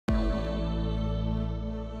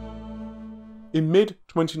In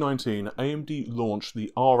mid-2019, AMD launched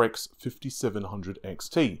the RX 5700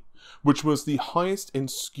 XT, which was the highest in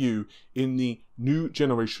SKU in the new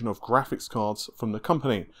generation of graphics cards from the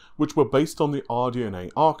company, which were based on the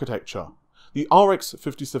RDNA architecture. The RX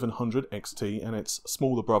 5700 XT and its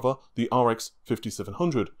smaller brother, the RX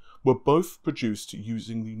 5700, were both produced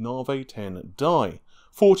using the Navi 10 die,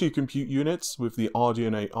 40 compute units with the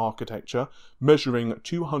RDNA architecture measuring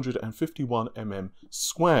 251 mm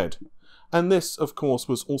squared. And this, of course,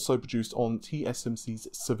 was also produced on TSMC's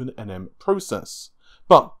 7nm process.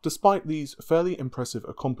 But despite these fairly impressive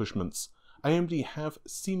accomplishments, AMD have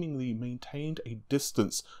seemingly maintained a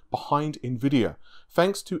distance behind Nvidia,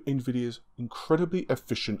 thanks to Nvidia's incredibly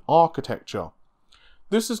efficient architecture.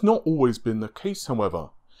 This has not always been the case, however.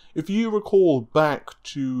 If you recall back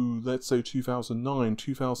to, let's say, 2009,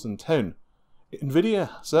 2010, Nvidia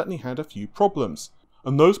certainly had a few problems,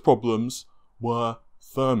 and those problems were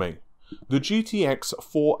Fermi. The GTX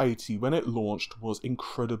 480, when it launched, was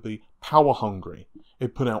incredibly power hungry.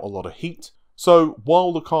 It put out a lot of heat, so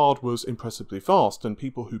while the card was impressively fast, and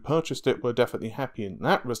people who purchased it were definitely happy in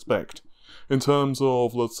that respect, in terms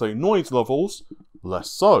of, let's say, noise levels,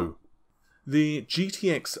 less so. The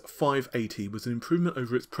GTX 580 was an improvement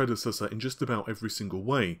over its predecessor in just about every single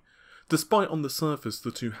way, despite on the surface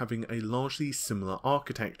the two having a largely similar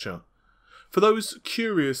architecture. For those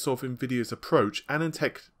curious of Nvidia's approach,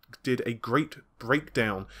 AnandTech did a great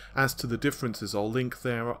breakdown as to the differences. I'll link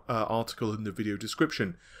their article in the video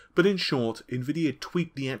description. But in short, Nvidia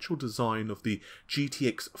tweaked the actual design of the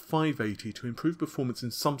GTX 580 to improve performance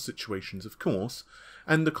in some situations, of course,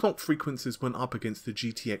 and the clock frequencies went up against the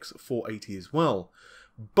GTX 480 as well.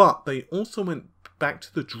 But they also went back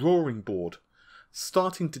to the drawing board,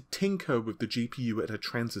 starting to tinker with the GPU at a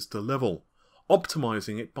transistor level,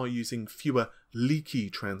 optimizing it by using fewer leaky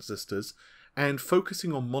transistors, and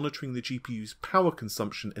focusing on monitoring the GPU's power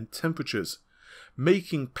consumption and temperatures,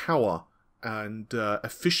 making power and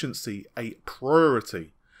efficiency a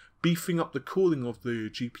priority, beefing up the cooling of the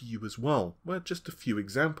GPU as well. Well, just a few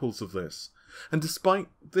examples of this. And despite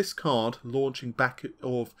this card launching back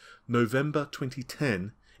of November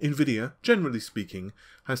 2010, Nvidia, generally speaking,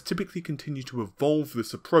 has typically continued to evolve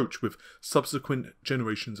this approach with subsequent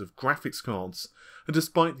generations of graphics cards, and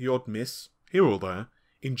despite the odd miss, here or there,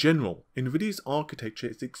 in general, Nvidia's architecture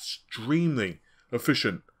is extremely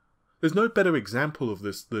efficient. There's no better example of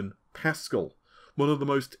this than Pascal. One of the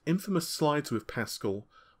most infamous slides with Pascal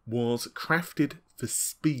was crafted for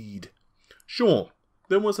speed. Sure,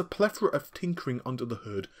 there was a plethora of tinkering under the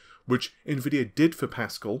hood, which Nvidia did for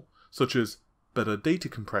Pascal, such as better data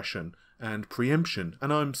compression and preemption,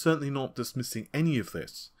 and I'm certainly not dismissing any of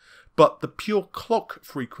this. But the pure clock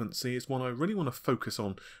frequency is one I really want to focus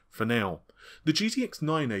on for now. The GTX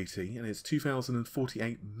 980 and its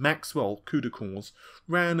 2048 Maxwell CUDA cores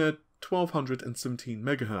ran at 1217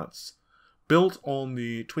 MHz, built on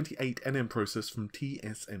the 28nm process from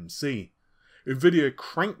TSMC. Nvidia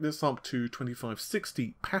cranked this up to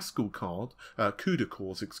 2560 Pascal CUDA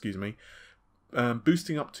cores,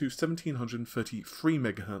 boosting up to 1733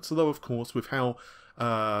 MHz, although of course with how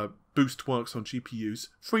boost works on GPUs,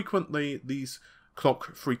 frequently these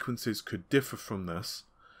clock frequencies could differ from this.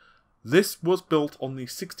 This was built on the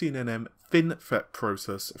 16nm FinFET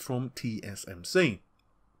process from TSMC.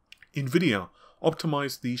 Nvidia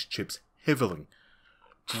optimized these chips heavily,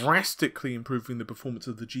 drastically improving the performance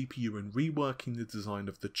of the GPU and reworking the design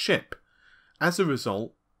of the chip. As a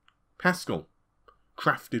result, Pascal,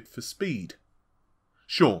 crafted for speed.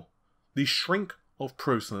 Sure, the shrink of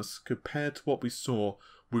process compared to what we saw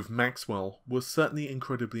with Maxwell was certainly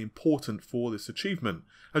incredibly important for this achievement.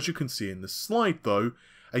 As you can see in the slide though,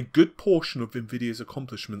 a good portion of Nvidia's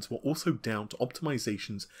accomplishments were also down to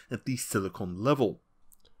optimizations at the silicon level.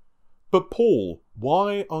 But Paul,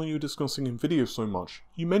 why are you discussing Nvidia so much?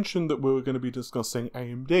 You mentioned that we were going to be discussing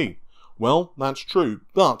AMD. Well, that's true,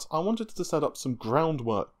 but I wanted to set up some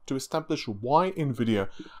groundwork to establish why Nvidia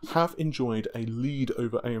have enjoyed a lead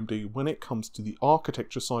over AMD when it comes to the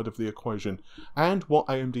architecture side of the equation, and what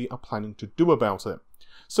AMD are planning to do about it.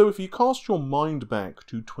 So if you cast your mind back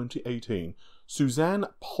to 2018, Suzanne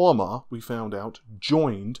Plummer, we found out,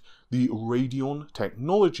 joined the Radeon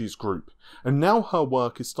Technologies group, and now her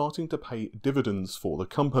work is starting to pay dividends for the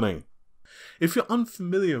company. If you're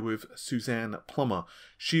unfamiliar with Suzanne Plummer,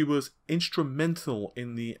 she was instrumental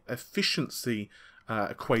in the efficiency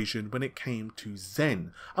equation when it came to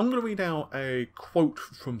Zen. I'm going to read out a quote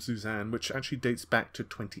from Suzanne, which actually dates back to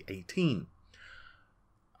 2018.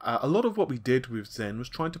 A lot of what we did with Zen was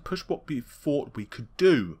trying to push what we thought we could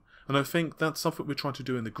do. And I think that's something we're trying to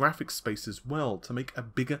do in the graphics space as well, to make a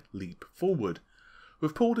bigger leap forward.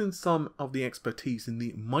 we've pulled in some of the expertise in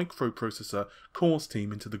the microprocessor cores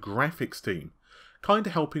team into the graphics team, kind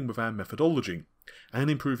of helping with our methodology and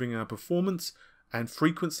improving our performance and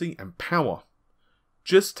frequency and power.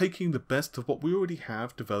 Just taking the best of what we already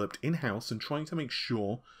have developed in-house and trying to make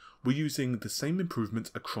sure we're using the same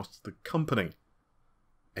improvements across the company.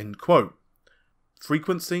 End quote.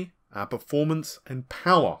 Frequency, our performance, and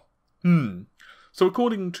power. So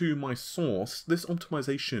according to my source, this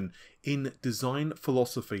optimization in design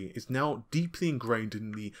philosophy is now deeply ingrained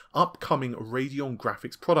in the upcoming Radeon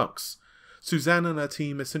graphics products. Suzanne and her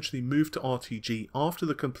team essentially moved to RTG after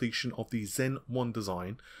the completion of the Zen 1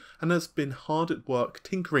 design and has been hard at work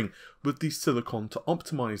tinkering with the silicon to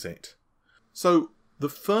optimize it. So the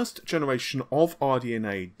first generation of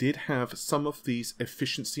RDNA did have some of these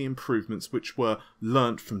efficiency improvements which were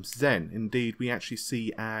learnt from Zen. Indeed, we actually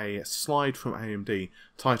see a slide from AMD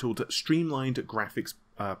titled Streamlined Graphics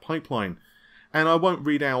Pipeline. And I won't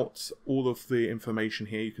read out all of the information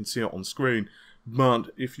here, you can see it on screen. But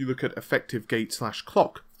if you look at effective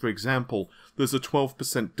gate/clock, for example, there's a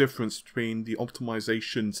 12% difference between the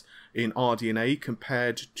optimizations in RDNA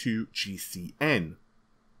compared to GCN.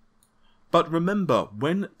 But remember,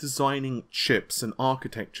 when designing chips and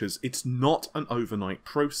architectures, it's not an overnight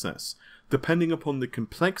process. Depending upon the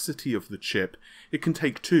complexity of the chip, it can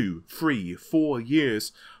take 2, 3, 4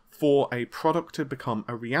 years for a product to become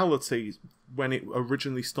a reality when it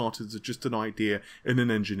originally started as just an idea in an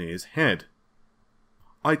engineer's head.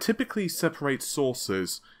 I typically separate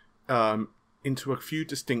sources into a few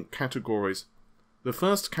distinct categories. The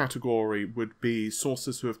first category would be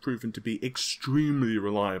sources who have proven to be extremely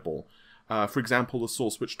reliable. For example, the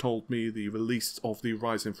source which told me the release of the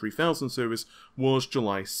Ryzen 3000 series was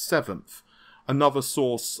July 7th. Another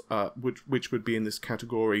source, which would be in this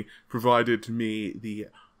category, provided me the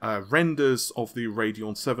renders of the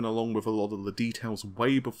Radeon 7 along with a lot of the details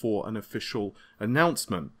way before an official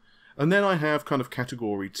announcement. And then I have kind of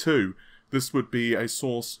category 2. This would be a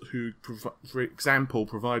source who, for example,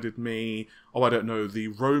 provided me,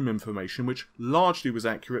 the ROM information, which largely was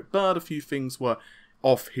accurate, but a few things were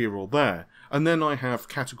off here or there. And then I have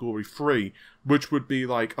category 3, which would be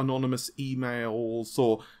like anonymous emails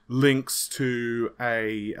or links to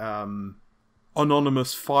a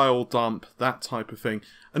anonymous file dump, that type of thing.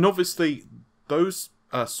 And obviously, those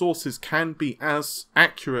sources can be as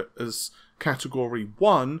accurate as category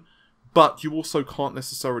 1, but you also can't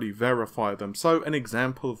necessarily verify them. So an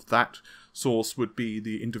example of that source would be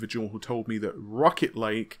the individual who told me that Rocket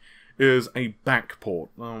Lake is a backport.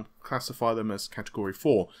 I'll classify them as category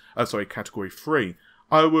 3.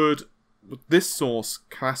 I would, with this source,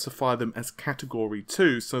 classify them as category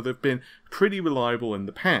 2, so they've been pretty reliable in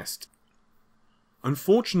the past.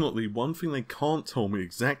 Unfortunately, one thing they can't tell me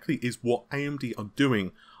exactly is what AMD are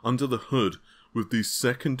doing under the hood with the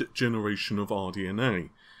second generation of RDNA.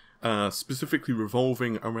 Specifically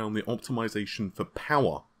revolving around the optimization for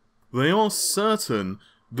power. They are certain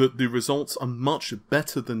that the results are much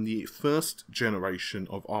better than the first generation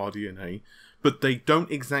of RDNA, but they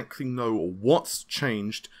don't exactly know what's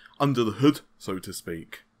changed under the hood, so to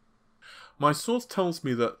speak. My source tells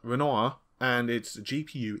me that Renoir and its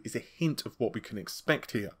GPU is a hint of what we can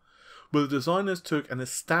expect here, where the designers took an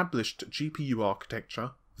established GPU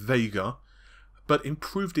architecture, Vega, but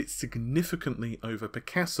improved it significantly over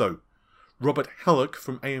Picasso. Robert Hellock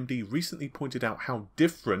from AMD recently pointed out how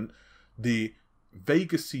different the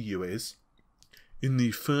Vega CU is in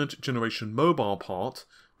the third generation mobile part,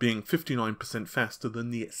 being 59% faster than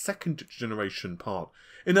the second generation part.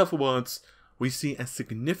 In other words, we see a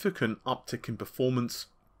significant uptick in performance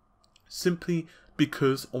simply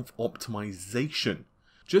because of optimization.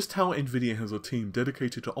 Just how Nvidia has a team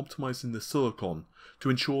dedicated to optimizing the silicon to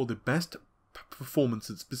ensure the best performance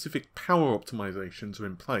and specific power optimizations are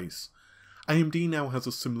in place, AMD now has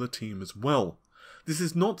a similar team as well. This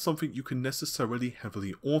is not something you can necessarily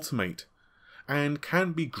heavily automate, and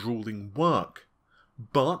can be grueling work,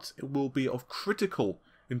 but it will be of critical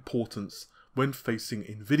importance when facing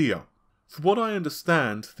Nvidia. From what I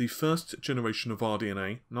understand, the first generation of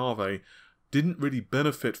RDNA, Navi, didn't really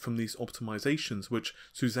benefit from these optimizations which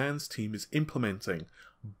Suzanne's team is implementing,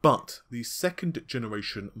 but the second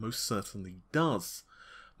generation most certainly does.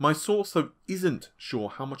 My source though isn't sure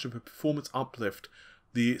how much of a performance uplift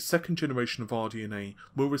the second generation of RDNA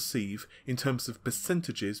will receive in terms of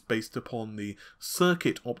percentages based upon the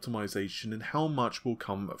circuit optimization and how much will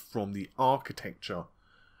come from the architecture.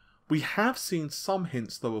 We have seen some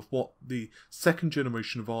hints though of what the second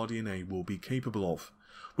generation of RDNA will be capable of.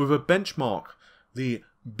 With a benchmark, the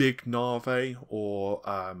big Navi or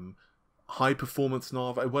high performance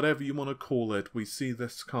Navi, whatever you want to call it, we see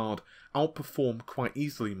this card outperform quite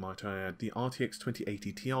easily, might I add, the RTX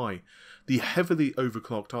 2080 Ti. The heavily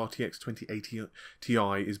overclocked RTX 2080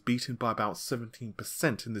 Ti is beaten by about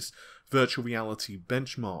 17% in this virtual reality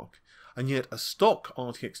benchmark, and yet a stock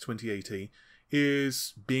RTX 2080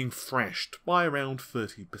 is being thrashed by around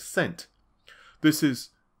 30%. This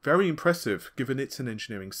is very impressive given it's an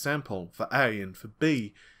engineering sample for A, and for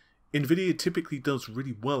B, Nvidia typically does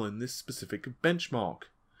really well in this specific benchmark.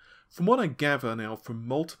 From what I gather now from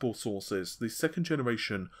multiple sources, the second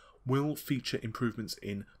generation will feature improvements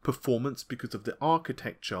in performance because of the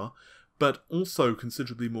architecture, but also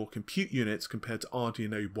considerably more compute units compared to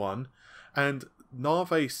RDNA 1, and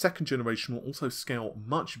Navi second generation will also scale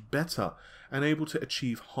much better and able to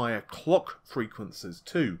achieve higher clock frequencies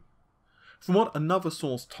too. From what another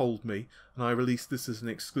source told me, and I released this as an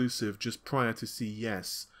exclusive just prior to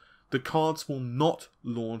CES, the cards will not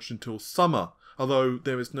launch until summer, although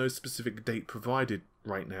there is no specific date provided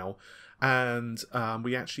right now, and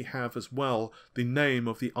we actually have as well the name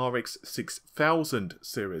of the RX 6000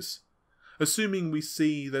 series. Assuming we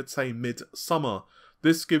see, let's say, mid-summer,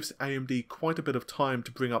 this gives AMD quite a bit of time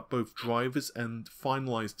to bring up both drivers and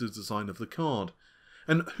finalise the design of the card.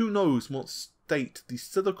 And who knows what state the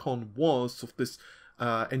silicon was of this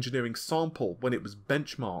engineering sample when it was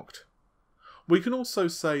benchmarked. We can also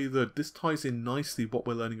say that this ties in nicely what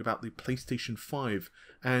we're learning about the PlayStation 5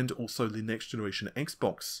 and also the next generation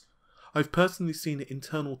Xbox. I've personally seen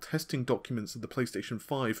internal testing documents of the PlayStation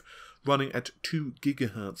 5 running at 2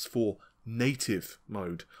 GHz for native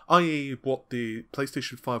mode, i.e. what the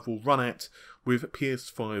PlayStation 5 will run at with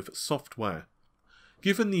PS5 software.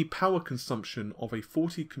 Given the power consumption of a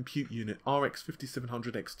 40 compute unit RX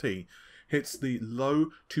 5700 XT hits the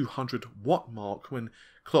low 200 watt mark when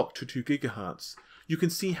clocked to 2 GHz, you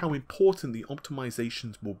can see how important the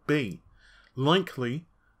optimizations will be. Likely,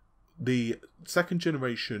 the second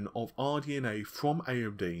generation of RDNA from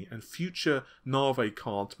AMD and future Navi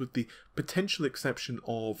cards, with the potential exception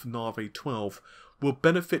of Navi 12, will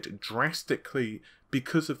benefit drastically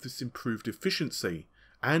because of this improved efficiency,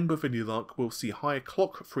 and with any luck we'll see higher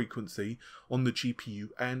clock frequency on the GPU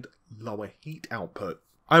and lower heat output.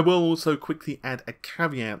 I will also quickly add a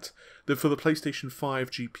caveat that for the PlayStation 5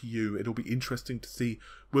 GPU it'll be interesting to see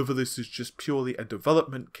whether this is just purely a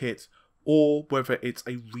development kit or whether it's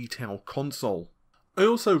a retail console. I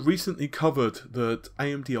also recently covered that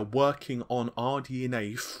AMD are working on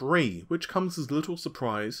RDNA 3, which comes as little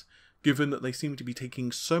surprise given that they seem to be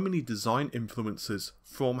taking so many design influences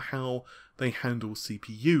from how they handle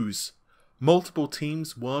CPUs. Multiple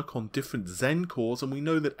teams work on different Zen cores, and we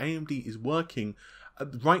know that AMD is working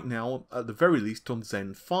right now, at the very least, on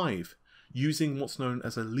Zen 5, using what's known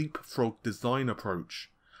as a leapfrog design approach.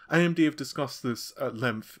 AMD have discussed this at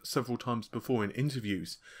length several times before in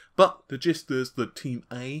interviews, but the gist is that Team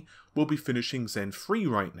A will be finishing Zen 3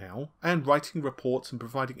 right now, and writing reports and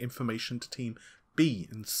providing information to Team B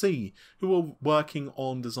and C, who are working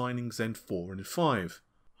on designing Zen 4 and 5.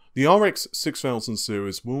 The RX 6000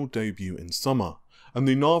 series will debut in summer, and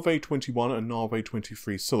the Navi 21 and Navi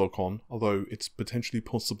 23 silicon, although it's potentially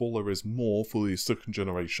possible there is more for the second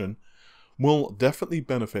generation, will definitely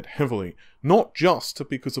benefit heavily, not just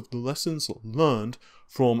because of the lessons learned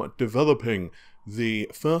from developing the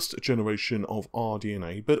first generation of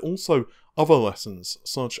RDNA, but also other lessons,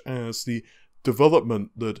 such as the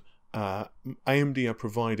development that AMD are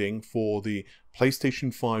providing for the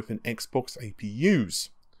PlayStation 5 and Xbox APUs.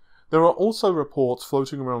 There are also reports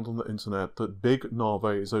floating around on the internet that big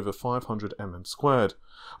Navi is over 500 mm²,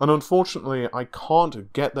 and unfortunately I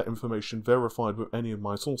can't get that information verified with any of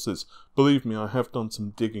my sources. Believe me, I have done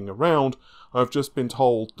some digging around. I've just been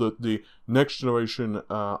told that the next generation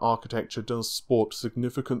architecture does sport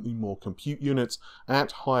significantly more compute units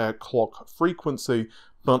at higher clock frequency,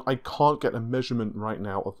 but I can't get a measurement right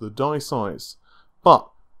now of the die size. But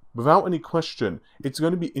without any question, it's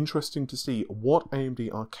going to be interesting to see what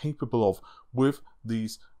AMD are capable of with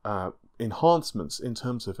these enhancements in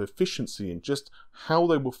terms of efficiency and just how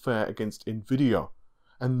they will fare against Nvidia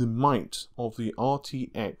and the might of the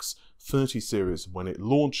RTX 30 series when it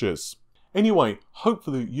launches. Anyway,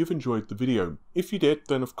 hopefully you've enjoyed the video. If you did,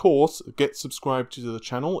 then of course get subscribed to the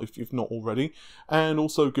channel if you've not already, and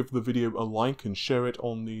also give the video a like and share it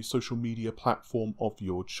on the social media platform of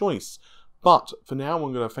your choice. But for now,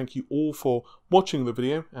 I'm going to thank you all for watching the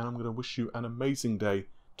video, and I'm going to wish you an amazing day.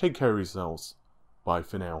 Take care of yourselves. Bye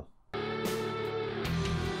for now.